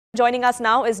Joining us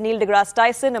now is deGrasse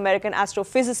Tyson, American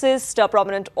astrophysicist, a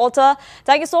prominent author.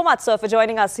 Thank you so much, sir, for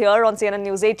joining us here on CNN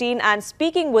News 18 and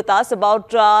speaking with us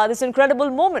about this incredible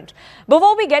moment.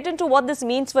 Before we get into what this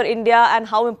means for India and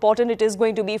how important it is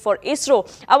going to be for ISRO,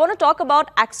 I want to talk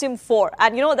about Axiom 4.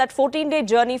 And you know, that 14-day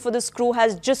journey for this crew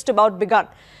has just about begun.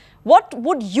 What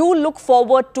would you look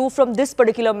forward to from this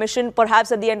particular mission,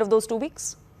 perhaps at the end of those 2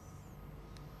 weeks?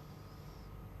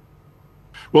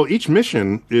 Well, each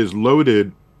mission is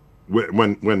loaded,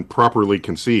 when properly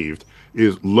conceived,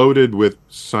 is loaded with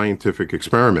scientific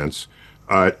experiments.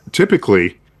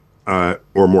 Typically, or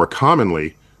more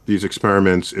commonly, these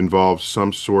experiments involve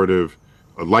some sort of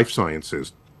life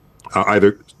sciences,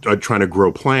 either trying to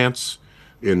grow plants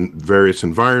in various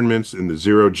environments, in the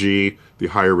zero-G, the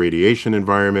higher radiation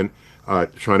environment,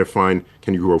 trying to find,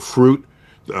 can you grow fruit?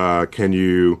 Can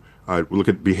you look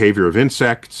at behavior of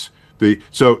insects?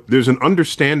 So there's an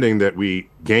understanding that we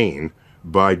gain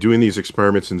by doing these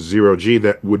experiments in zero-G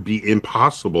that would be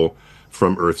impossible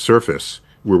from Earth's surface,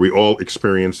 where we all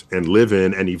experience and live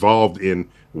in and evolved in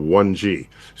 1G.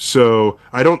 So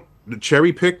I don't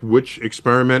cherry pick which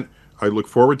experiment I look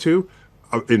forward to.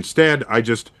 Instead,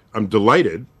 I'm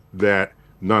delighted that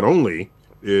not only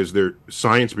is there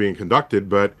science being conducted,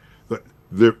 but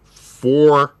the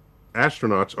 4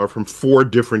 astronauts are from 4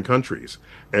 different countries.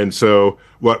 And so,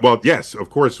 well, yes,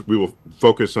 of course, we will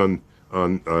focus on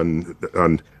you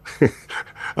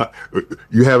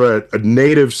have a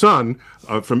native son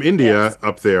from India, yes,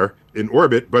 up there in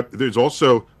orbit, but there's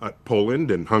also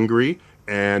Poland and Hungary,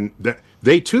 and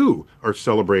they too are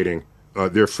celebrating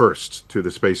their firsts to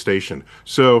the space station.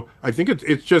 So I think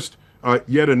it's just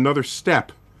yet another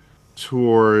step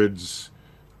towards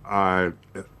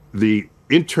the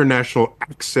international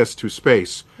access to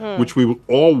space, which we will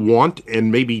all want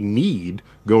and maybe need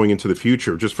going into the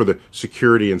future, just for the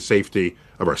security and safety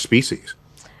of our species.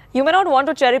 You may not want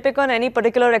to cherry pick on any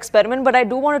particular experiment, but I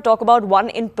do want to talk about one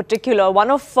in particular. One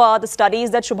of the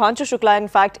studies that Shubhanshu Shukla, in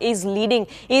fact, is leading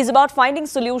is about finding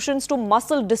solutions to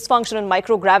muscle dysfunction and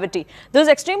microgravity. This is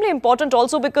extremely important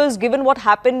also because given what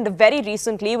happened very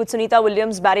recently with Sunita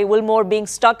Williams, Barry Wilmore being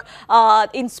stuck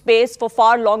in space for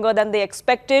far longer than they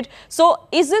expected. So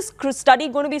is this study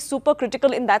going to be super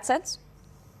critical in that sense?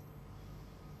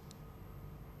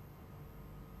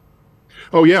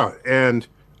 Oh, yeah. And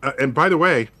by the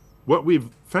way, what we've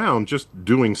found just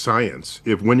doing science,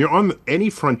 when you're on any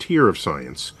frontier of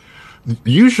science,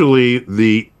 usually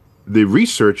the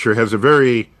researcher has a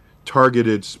very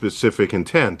targeted, specific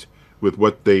intent with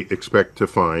what they expect to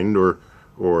find or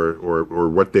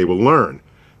what they will learn.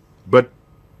 But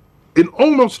in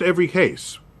almost every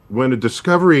case, when a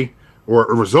discovery or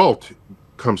a result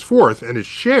comes forth and is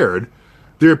shared,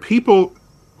 there are people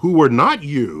who are not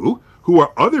you, who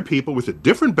are other people with a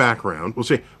different background, will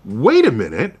say, wait a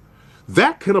minute,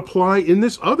 that can apply in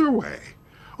this other way.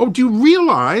 Oh, do you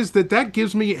realize that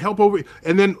gives me help over?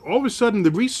 And then all of a sudden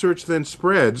the research then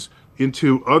spreads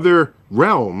into other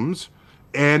realms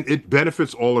and it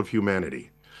benefits all of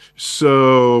humanity.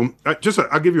 So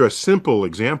I'll give you a simple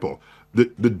example. The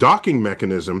docking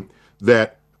mechanism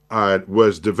that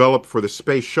was developed for the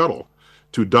space shuttle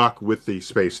to dock with the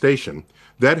space station,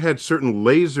 that had certain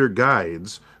laser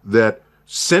guides that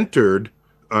centered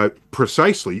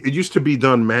precisely. It used to be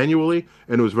done manually,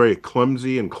 and it was very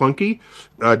clumsy and clunky.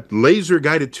 Laser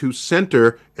guided to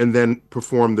center and then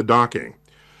perform the docking.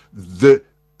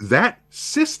 That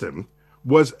system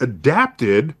was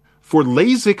adapted for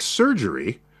LASIK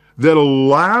surgery that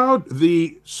allowed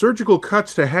the surgical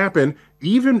cuts to happen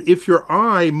even if your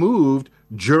eye moved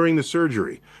during the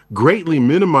surgery, greatly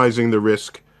minimizing the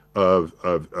risk of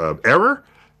error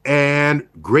and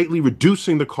greatly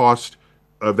reducing the cost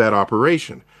of that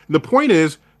operation. And the point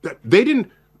is that they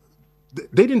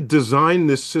didn't design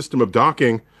this system of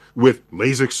docking with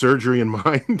LASIK surgery in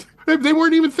mind. They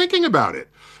weren't even thinking about it.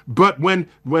 But when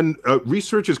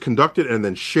research is conducted and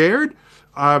then shared,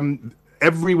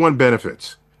 everyone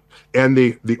benefits. And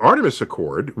the Artemis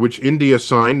Accord, which India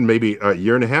signed maybe a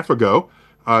year and a half ago,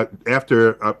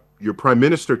 after your prime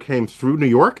minister came through New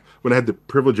York, when I had the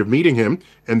privilege of meeting him,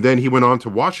 and then he went on to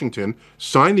Washington,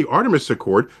 signed the Artemis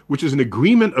Accord, which is an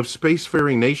agreement of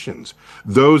spacefaring nations,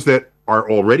 those that are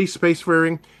already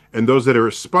spacefaring and those that are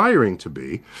aspiring to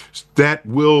be, that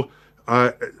will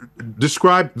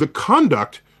describe the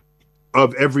conduct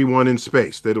of everyone in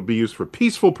space. That'll be used for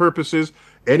peaceful purposes.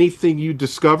 Anything you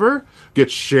discover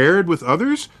gets shared with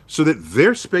others so that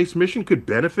their space mission could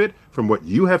benefit from what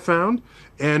you have found.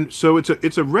 And so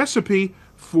it's a recipe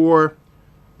for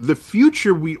the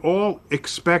future we all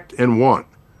expect and want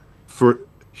for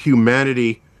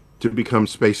humanity to become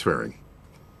spacefaring.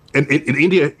 And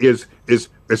India is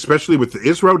especially with the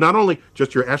ISRO, not only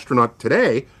just your astronaut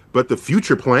today, but the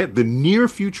future plan, the near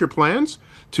future plans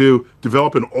to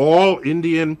develop an all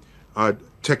Indian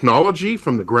technology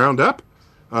from the ground up,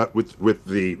 with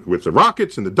the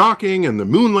rockets and the docking and the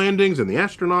moon landings and the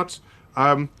astronauts.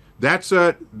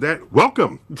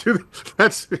 Welcome to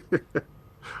that's.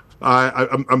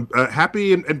 I'm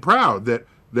happy and proud that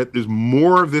there's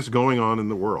more of this going on in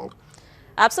the world.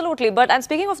 Absolutely. And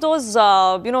speaking of those,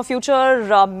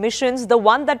 future missions, the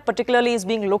one that particularly is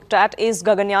being looked at is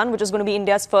Gaganyaan, which is going to be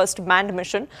India's first manned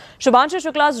mission. Shubhanshu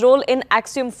Shukla's role in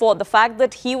Axiom 4, the fact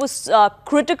that he was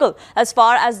critical as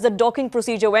far as the docking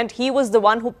procedure went, he was the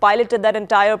one who piloted that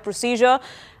entire procedure.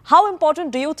 How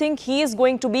important do you think he is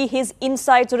going to be, his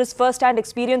insights or his first-hand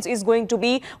experience is going to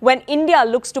be when India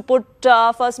looks to put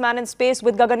first man in space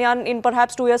with Gaganyaan in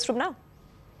perhaps 2 years from now?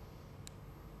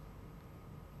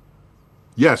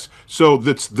 Yes. So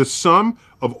that's the sum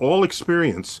of all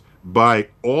experience by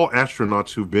all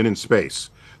astronauts who've been in space.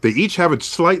 They each have a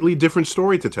slightly different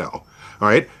story to tell. All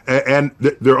right. And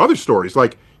there are other stories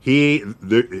like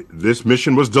this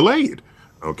mission was delayed.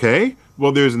 OK,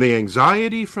 well, there's the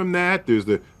anxiety from that. There's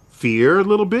the fear a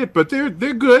little bit, but they're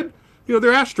good. They're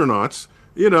astronauts.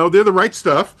 They're the right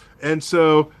stuff. And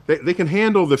so they can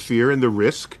handle the fear and the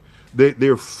risk.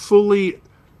 They're fully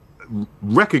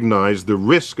recognize the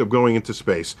risk of going into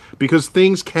space because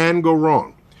things can go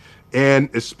wrong. And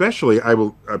especially, I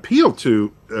will appeal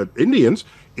to Indians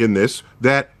in this,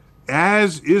 that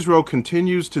as ISRO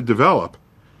continues to develop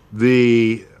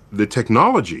the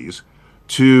technologies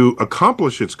to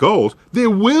accomplish its goals, there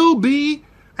will be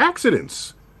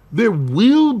accidents. There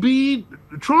will be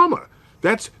trauma.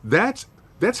 That's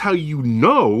how you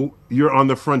know you're on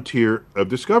the frontier of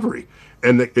discovery.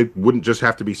 And it wouldn't just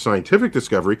have to be scientific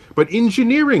discovery, but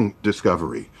engineering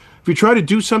discovery. If you try to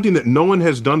do something that no one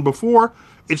has done before,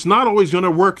 it's not always going to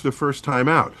work the first time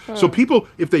out. So people,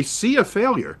 if they see a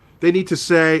failure, they need to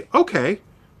say, okay,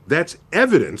 that's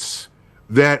evidence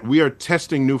that we are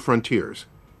testing new frontiers.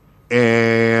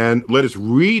 And let us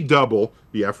redouble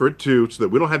the effort so that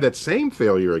we don't have that same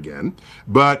failure again.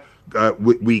 But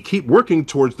we keep working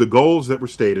towards the goals that were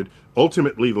stated,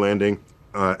 ultimately landing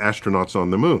astronauts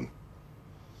on the moon.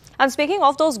 And speaking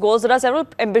of those goals, there are several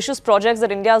ambitious projects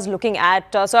that India is looking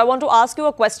at. So I want to ask you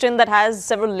a question that has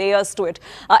several layers to it.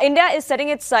 India is setting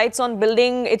its sights on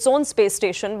building its own space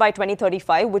station by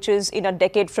 2035, which is in a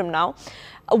decade from now.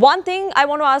 One thing I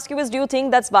want to ask you is, do you think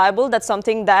that's viable? That's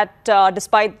something that,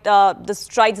 despite the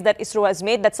strides that ISRO has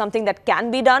made, that's something that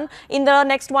can be done in the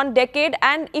next 1 decade?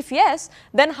 And if yes,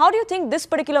 then how do you think this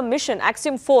particular mission,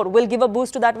 Axiom 4, will give a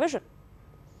boost to that vision?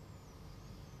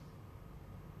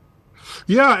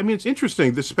 Yeah, I mean, it's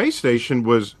interesting. The space station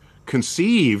was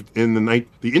conceived in the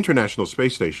International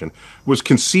Space Station was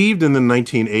conceived in the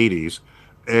 1980s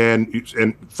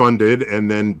and funded and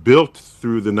then built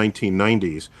through the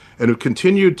 1990s. And it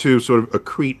continued to sort of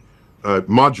accrete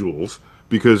modules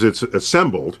because it's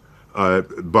assembled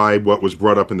by what was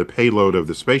brought up in the payload of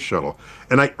the space shuttle.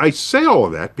 And I say all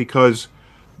of that because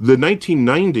the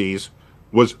 1990s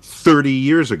was 30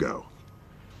 years ago.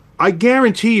 I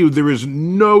guarantee you there is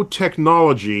no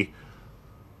technology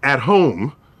at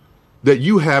home that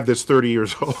you have that's 30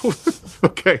 years old.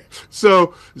 Okay,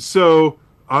 so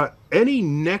any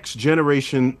next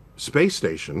generation space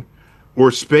station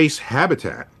or space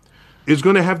habitat is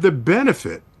going to have the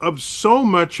benefit of so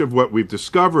much of what we've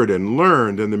discovered and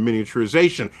learned, and the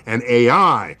miniaturization and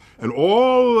AI and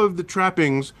all of the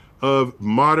trappings of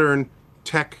modern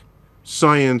tech,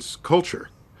 science, culture.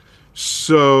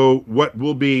 So what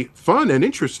will be fun and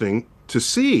interesting to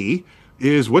see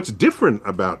is what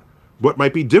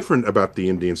might be different about the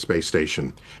Indian space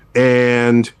station.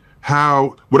 And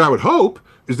what I would hope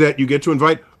is that you get to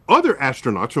invite other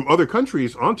astronauts from other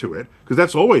countries onto it, because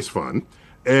that's always fun.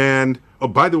 And oh,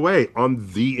 by the way,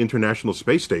 on the International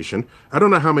Space Station, I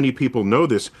don't know how many people know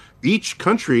this, each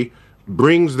country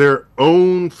brings their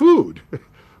own food,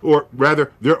 or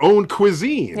rather their own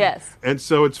cuisine. Yes. And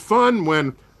so it's fun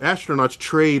when astronauts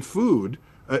trade food.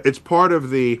 It's part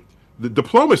of the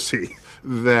diplomacy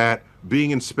that being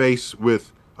in space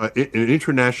with an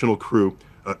international crew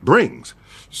brings.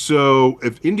 So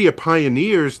if India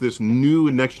pioneers this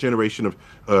new next generation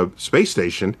of space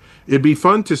station, it'd be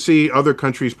fun to see other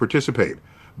countries participate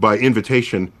by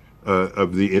invitation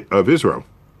of ISRO.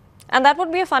 And that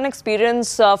would be a fun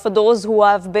experience for those who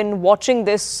have been watching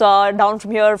this down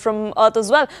from here from Earth as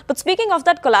well. But speaking of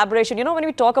that collaboration, when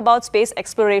we talk about space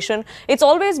exploration, it's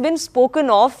always been spoken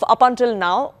of up until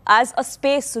now as a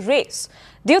space race.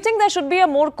 Do you think there should be a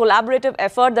more collaborative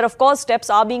effort? There, of course, steps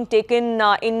are being taken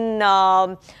in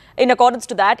in accordance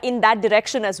to that, in that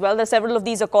direction as well. There are several of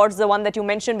these accords, the one that you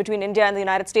mentioned between India and the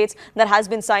United States, that has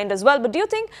been signed as well. But do you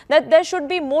think that there should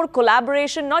be more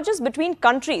collaboration, not just between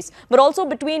countries, but also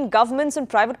between governments and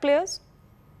private players?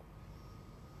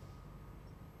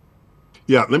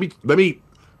 Yeah, let me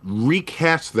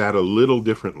recast that a little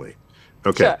differently.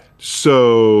 Okay, Sure.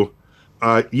 so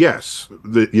yes,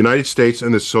 the United States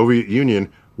and the Soviet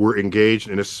Union were engaged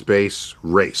in a space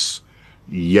race.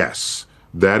 Yes,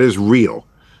 that is real.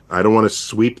 I don't want to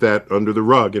sweep that under the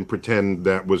rug and pretend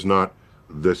that was not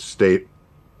the state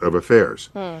of affairs.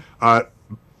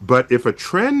 But if a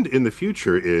trend in the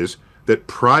future is that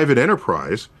private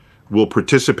enterprise will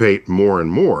participate more and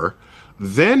more,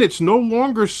 then it's no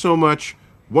longer so much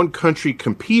one country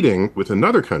competing with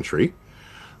another country.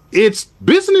 It's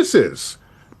businesses.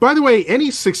 By the way,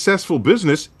 any successful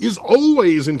business is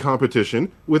always in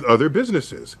competition with other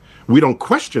businesses. We don't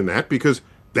question that because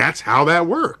that's how that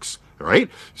works, right?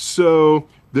 So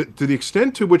to the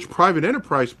extent to which private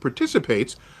enterprise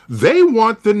participates, they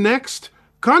want the next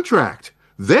contract.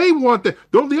 They want the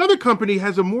other company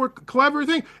has a more clever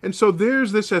thing. And so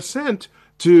there's this ascent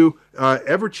to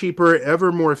ever cheaper,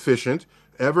 ever more efficient,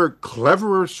 ever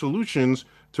cleverer solutions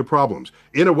to problems.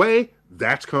 In a way,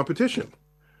 that's competition.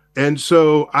 And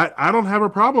so I don't have a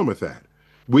problem with that.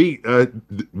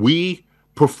 We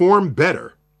perform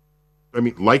better. I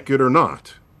mean, like it or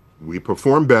not, we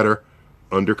perform better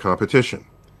under competition.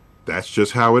 That's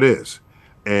just how it is.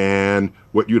 And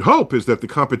what you'd hope is that the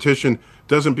competition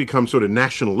doesn't become sort of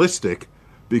nationalistic,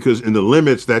 because in the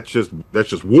limits, that's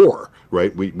just war,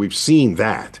 right? We've seen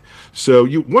that. So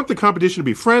you want the competition to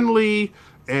be friendly,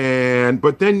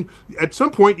 but then at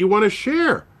some point you want to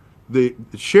share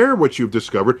what you've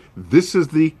discovered. This is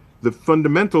the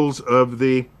fundamentals of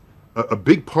a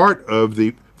big part of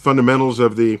the fundamentals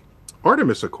of the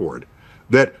Artemis Accord,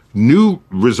 that new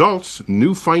results,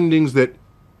 new findings that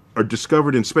are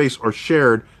discovered in space are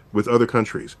shared with other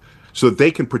countries so that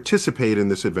they can participate in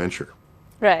this adventure.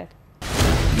 Right.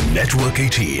 Network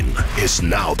 18 is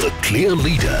now the clear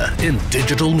leader in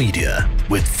digital media,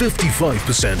 with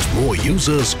 55% more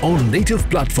users on native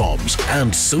platforms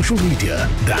and social media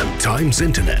than Times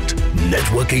Internet.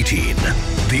 Network 18,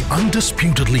 the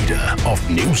undisputed leader of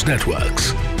news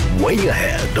networks, way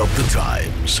ahead of the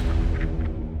times.